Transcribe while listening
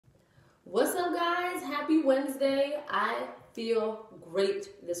What's up, guys? Happy Wednesday. I feel great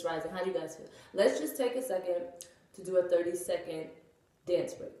this rising. How do you guys feel? Let's just take a second to do a 30-second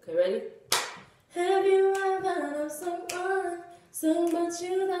dance break. Okay, ready? Have you ever loved someone so much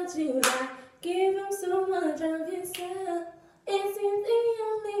you thought you would give him so much of yourself? It seems the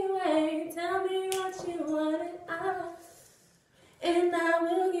only way. Tell me what you want and I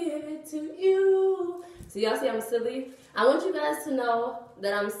will give it to you. So y'all see I'm silly? I want you guys to know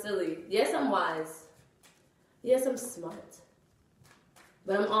that I'm silly. Yes, I'm wise. Yes, I'm smart.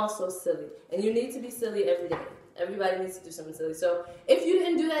 But I'm also silly. And you need to be silly every day. Everybody needs to do something silly. So if you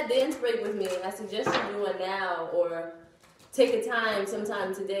didn't do that dance break with me, I suggest you do one now or take a time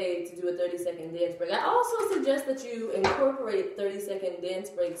sometime today to do a 30-second dance break. I also suggest that you incorporate 30-second dance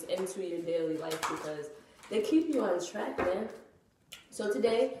breaks into your daily life because they keep you on track, man. So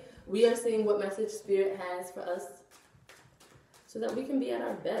today, we are seeing what message Spirit has for us so that we can be at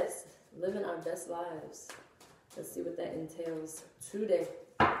our best, living our best lives. Let's see what that entails today.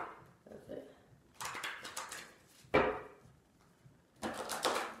 Okay.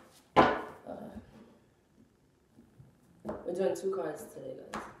 We're doing 2 cards today,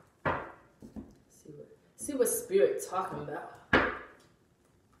 guys. See what Spirit's talking about.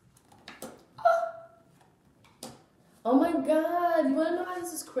 Oh my God, you wanna know how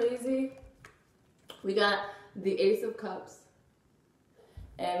this is crazy? We got the Ace of Cups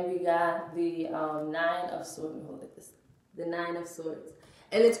and we got the 9 of Swords. Let me hold it this. The 9 of Swords.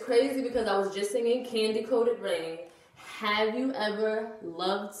 And it's crazy because I was just singing Candy Coated Rain. Have you ever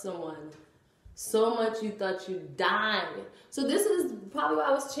loved someone so much you thought you'd die? So this is probably why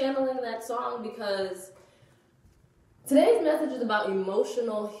I was channeling that song, because today's message is about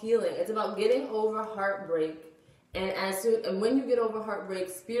emotional healing. It's about getting over heartbreak. And when you get over heartbreak,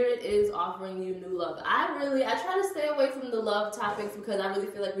 Spirit is offering you new love. I try to stay away from the love topics because I really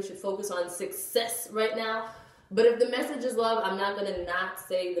feel like we should focus on success right now. But if the message is love, I'm not going to not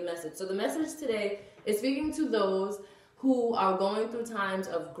say the message. So the message today is speaking to those who are going through times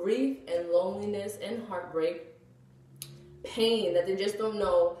of grief and loneliness and heartbreak, pain that they just don't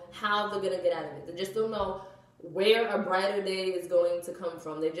know how they're going to get out of it. They just don't know where a brighter day is going to come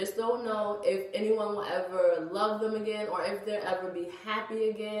from. They just don't know if anyone will ever love them again, or if they'll ever be happy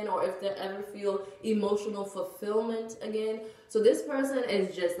again, or if they'll ever feel emotional fulfillment again. So this person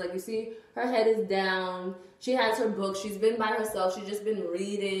is just, like, you see, her head is down. She has her book. She's been by herself. She's just been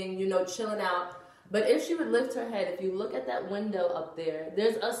reading, chilling out. But if she would lift her head, if you look at that window up there,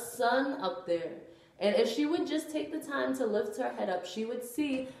 there's a sun up there. And if she would just take the time to lift her head up, she would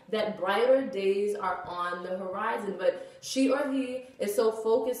see that brighter days are on the horizon. But she or he is so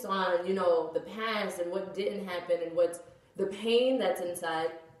focused on, the past and what didn't happen and what's the pain that's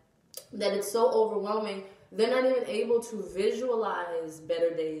inside, that it's so overwhelming. They're not even able to visualize better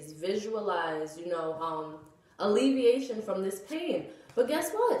days, visualize, alleviation from this pain. But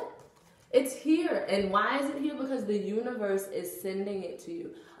guess what? It's here. And why is it here? Because the universe is sending it to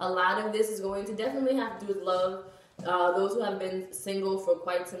you. A lot of this is going to definitely have to do with love. Those who have been single for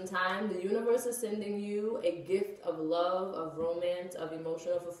quite some time, the universe is sending you a gift of love, of romance, of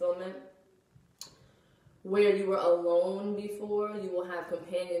emotional fulfillment. Where you were alone before, you will have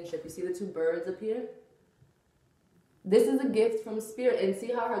companionship. You see the 2 birds up here? This is a gift from Spirit. And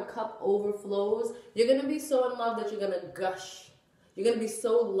see how her cup overflows? You're going to be so in love that you're going to gush. You're going to be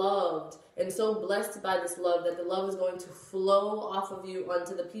so loved and so blessed by this love that the love is going to flow off of you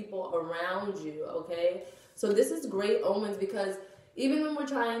onto the people around you, okay? So this is great omens, because even when we're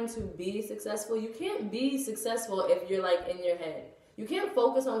trying to be successful, you can't be successful if you're like in your head. You can't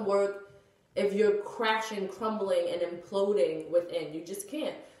focus on work if you're crashing, crumbling, and imploding within. You just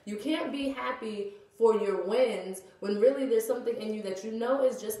can't. You can't be happy for your wins when really there's something in you that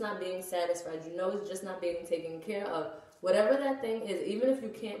is just not being satisfied. Is just not being taken care of. Whatever that thing is, even if you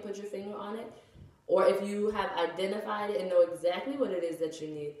can't put your finger on it, or if you have identified it and know exactly what it is that you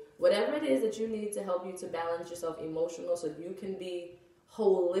need, whatever it is that you need to help you to balance yourself emotional so you can be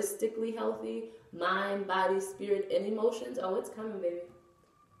holistically healthy, mind, body, spirit, and emotions, it's coming, baby.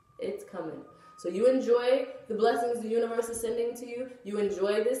 It's coming. So you enjoy the blessings the universe is sending to you. You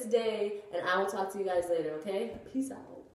enjoy this day, and I will talk to you guys later, okay? Peace out.